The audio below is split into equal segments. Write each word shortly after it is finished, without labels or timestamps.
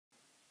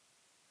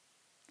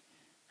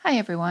Hi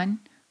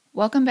everyone,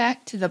 welcome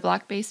back to the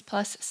BlockBase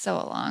Plus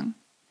sew-along.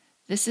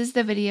 This is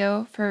the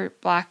video for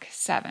Block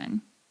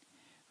 7.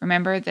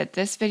 Remember that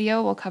this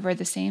video will cover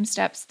the same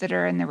steps that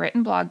are in the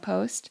written blog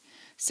post,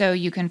 so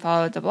you can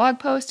follow the blog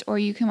post or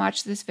you can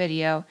watch this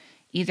video.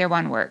 Either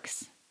one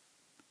works.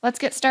 Let's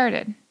get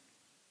started.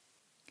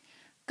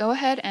 Go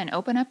ahead and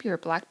open up your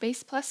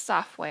BlockBase Plus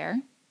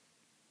software,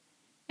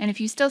 and if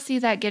you still see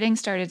that Getting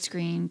Started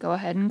screen, go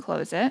ahead and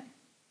close it.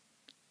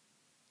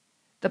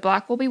 The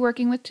block we'll be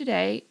working with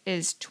today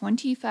is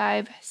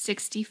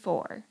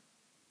 2564.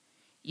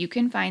 You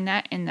can find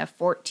that in the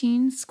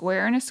 14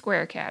 square in a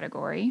square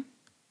category,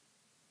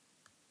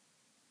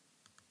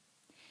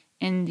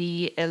 in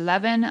the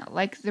 11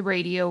 like the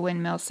radio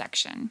windmill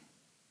section.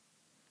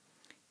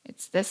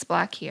 It's this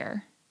block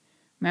here.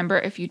 Remember,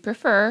 if you'd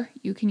prefer,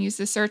 you can use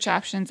the search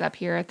options up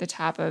here at the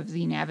top of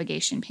the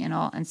navigation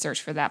panel and search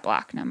for that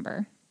block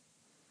number.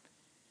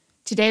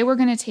 Today we're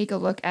going to take a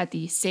look at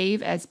the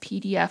Save as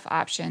PDF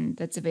option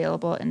that's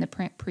available in the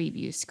Print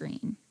Preview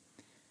screen.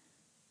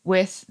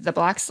 With the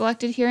block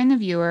selected here in the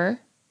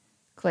viewer,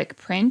 click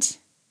Print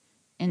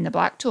in the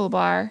block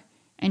toolbar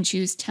and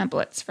choose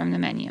Templates from the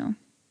menu.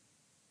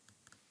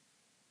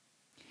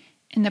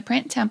 In the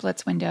Print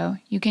Templates window,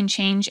 you can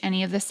change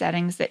any of the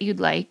settings that you'd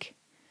like.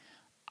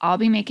 I'll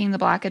be making the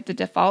block at the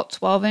default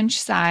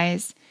 12-inch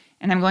size,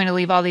 and I'm going to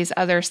leave all these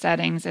other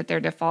settings at their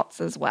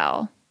defaults as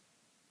well.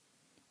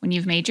 When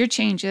you've made your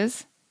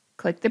changes,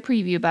 click the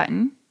Preview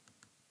button.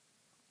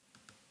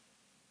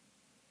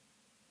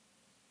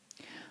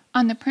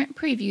 On the Print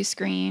Preview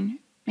screen,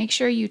 make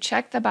sure you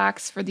check the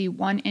box for the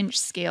 1-inch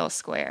scale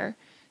square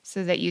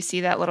so that you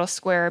see that little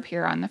square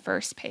appear on the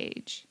first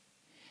page.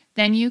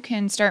 Then you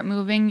can start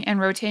moving and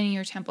rotating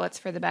your templates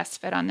for the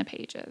best fit on the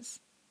pages.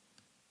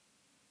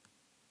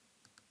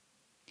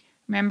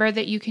 Remember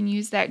that you can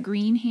use that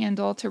green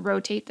handle to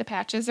rotate the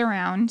patches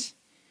around.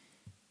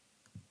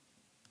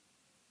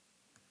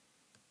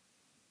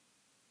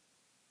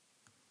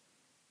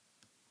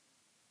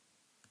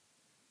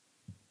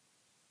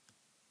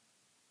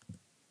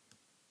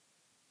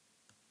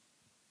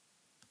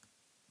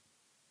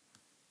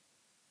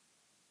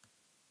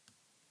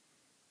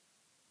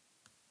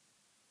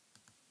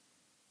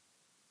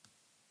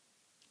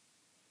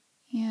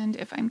 And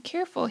if I'm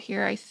careful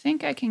here, I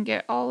think I can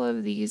get all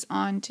of these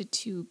onto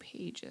 2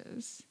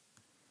 pages.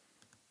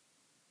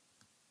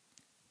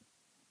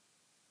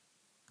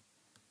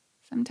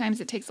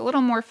 Sometimes it takes a little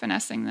more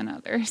finessing than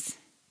others.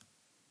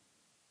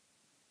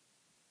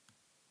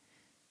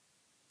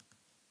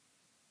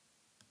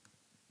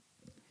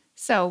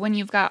 So when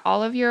you've got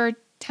all of your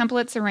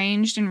templates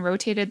arranged and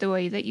rotated the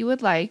way that you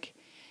would like,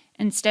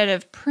 instead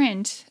of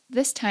Print,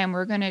 this time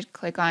we're going to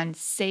click on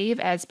Save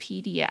as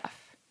PDF.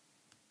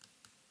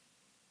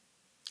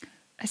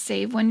 A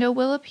save window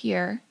will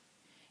appear,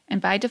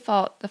 and by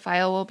default, the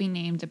file will be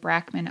named the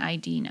Brackman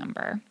ID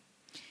number.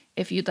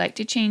 If you'd like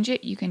to change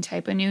it, you can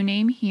type a new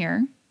name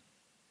here.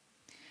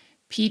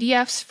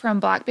 PDFs from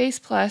BlockBase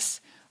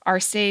Plus are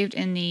saved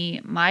in the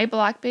My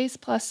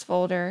BlockBase Plus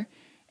folder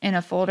in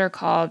a folder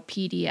called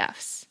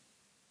PDFs.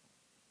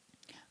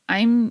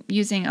 I'm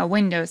using a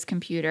Windows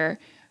computer,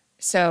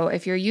 so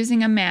if you're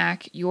using a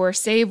Mac, your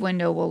save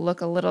window will look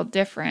a little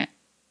different,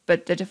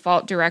 but the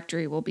default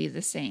directory will be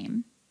the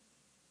same.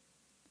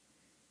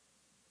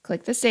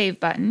 Click the Save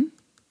button,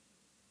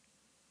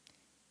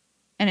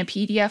 and a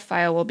PDF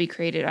file will be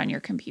created on your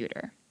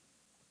computer.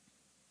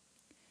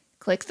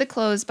 Click the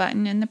Close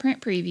button in the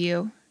Print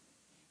Preview,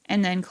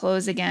 and then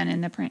close again in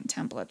the Print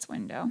Templates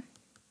window.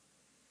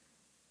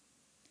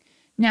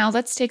 Now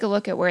let's take a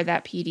look at where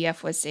that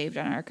PDF was saved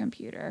on our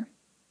computer.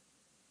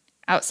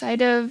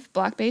 Outside of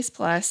BlockBase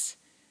Plus,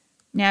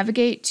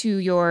 navigate to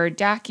your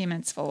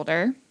Documents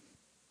folder,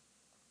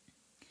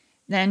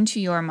 then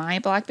to your My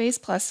BlockBase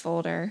Plus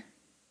folder,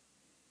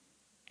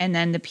 and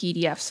then the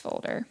PDFs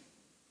folder.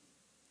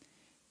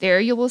 There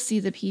you will see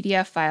the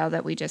PDF file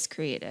that we just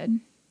created.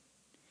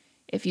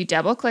 If you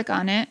double click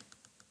on it,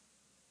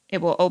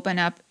 it will open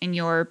up in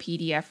your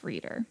PDF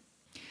reader.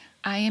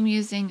 I am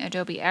using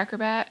Adobe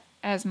Acrobat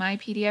as my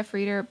PDF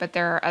reader, but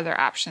there are other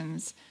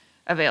options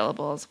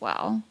available as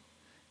well.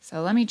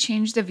 So let me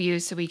change the view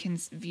so we can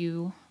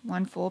view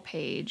one full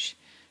page.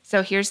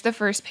 So here's the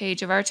first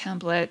page of our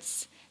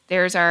templates.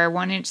 There's our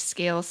 1-inch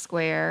scale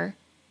square,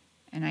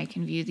 and I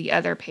can view the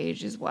other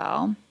page as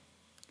well.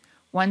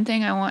 One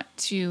thing I want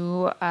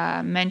to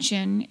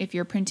mention, if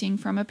you're printing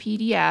from a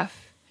PDF,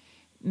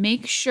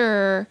 make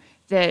sure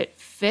that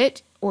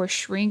fit or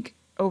shrink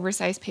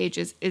oversized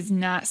pages is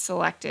not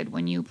selected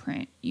when you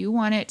print. You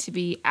want it to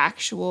be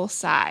actual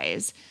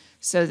size,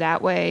 so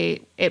that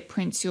way it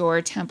prints your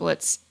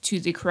templates to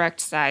the correct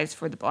size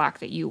for the block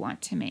that you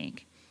want to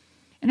make.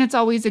 And it's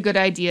always a good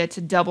idea to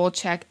double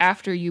check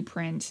after you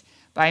print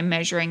by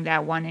measuring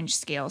that 1-inch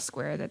scale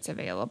square that's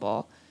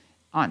available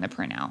on the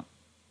printout.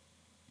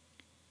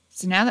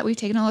 So now that we've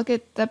taken a look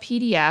at the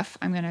PDF,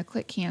 I'm going to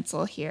click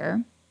Cancel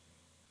here.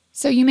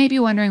 So you may be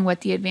wondering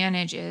what the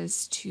advantage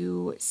is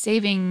to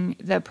saving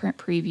the Print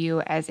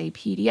Preview as a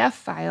PDF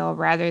file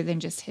rather than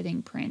just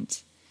hitting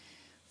Print.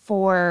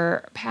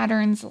 For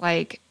patterns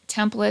like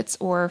templates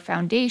or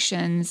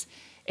foundations,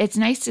 it's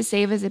nice to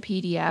save as a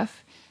PDF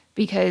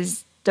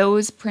because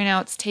those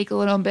printouts take a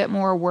little bit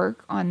more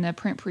work on the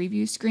print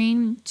preview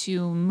screen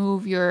to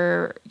move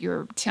your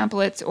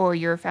templates or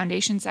your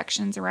foundation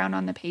sections around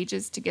on the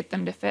pages to get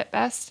them to fit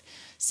best.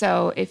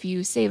 So if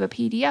you save a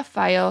PDF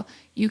file,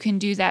 you can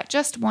do that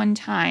just one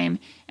time,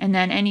 and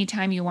then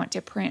anytime you want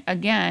to print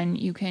again,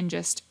 you can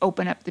just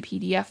open up the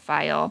PDF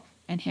file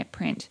and hit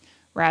print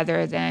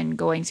rather than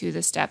going through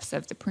the steps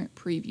of the print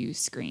preview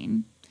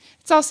screen.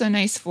 It's also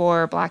nice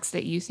for blocks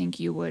that you think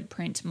you would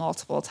print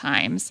multiple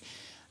times.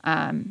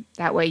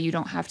 That way you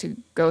don't have to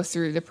go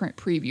through the print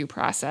preview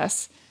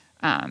process.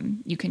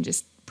 You can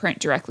just print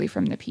directly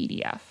from the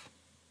PDF.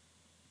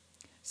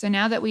 So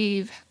now that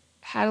we've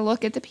had a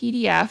look at the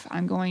PDF,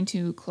 I'm going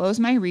to close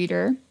my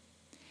reader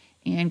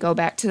and go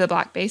back to the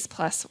BlockBase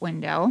Plus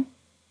window.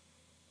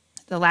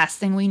 The last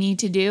thing we need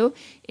to do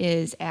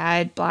is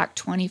add block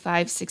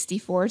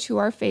 2564 to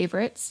our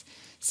favorites.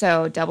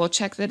 So double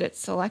check that it's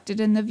selected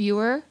in the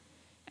viewer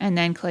and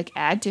then click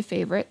Add to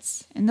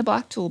Favorites in the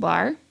block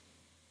toolbar.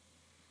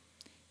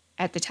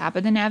 At the top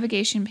of the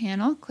navigation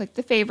panel, click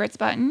the Favorites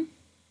button,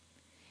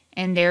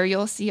 and there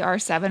you'll see our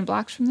 7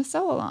 blocks from the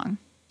sew along.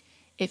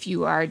 If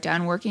you are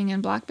done working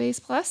in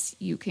BlockBase Plus,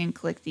 you can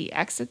click the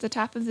X at the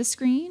top of the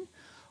screen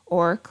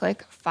or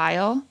click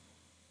File,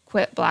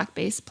 Quit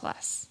BlockBase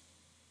Plus.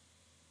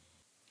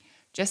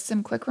 Just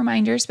some quick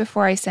reminders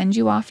before I send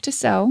you off to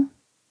sew.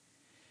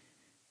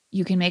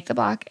 You can make the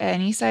block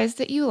any size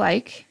that you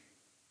like,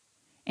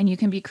 and you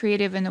can be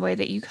creative in the way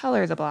that you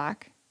color the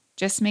block.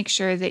 Just make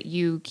sure that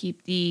you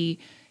keep the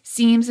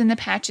seams and the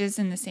patches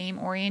in the same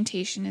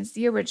orientation as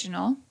the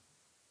original.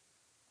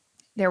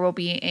 There will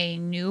be a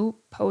new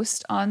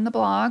post on the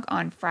blog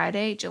on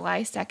Friday,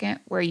 July 2nd,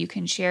 where you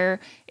can share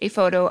a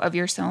photo of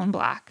your sewn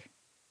block.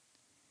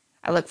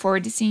 I look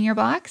forward to seeing your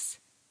blocks.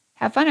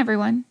 Have fun,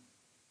 everyone.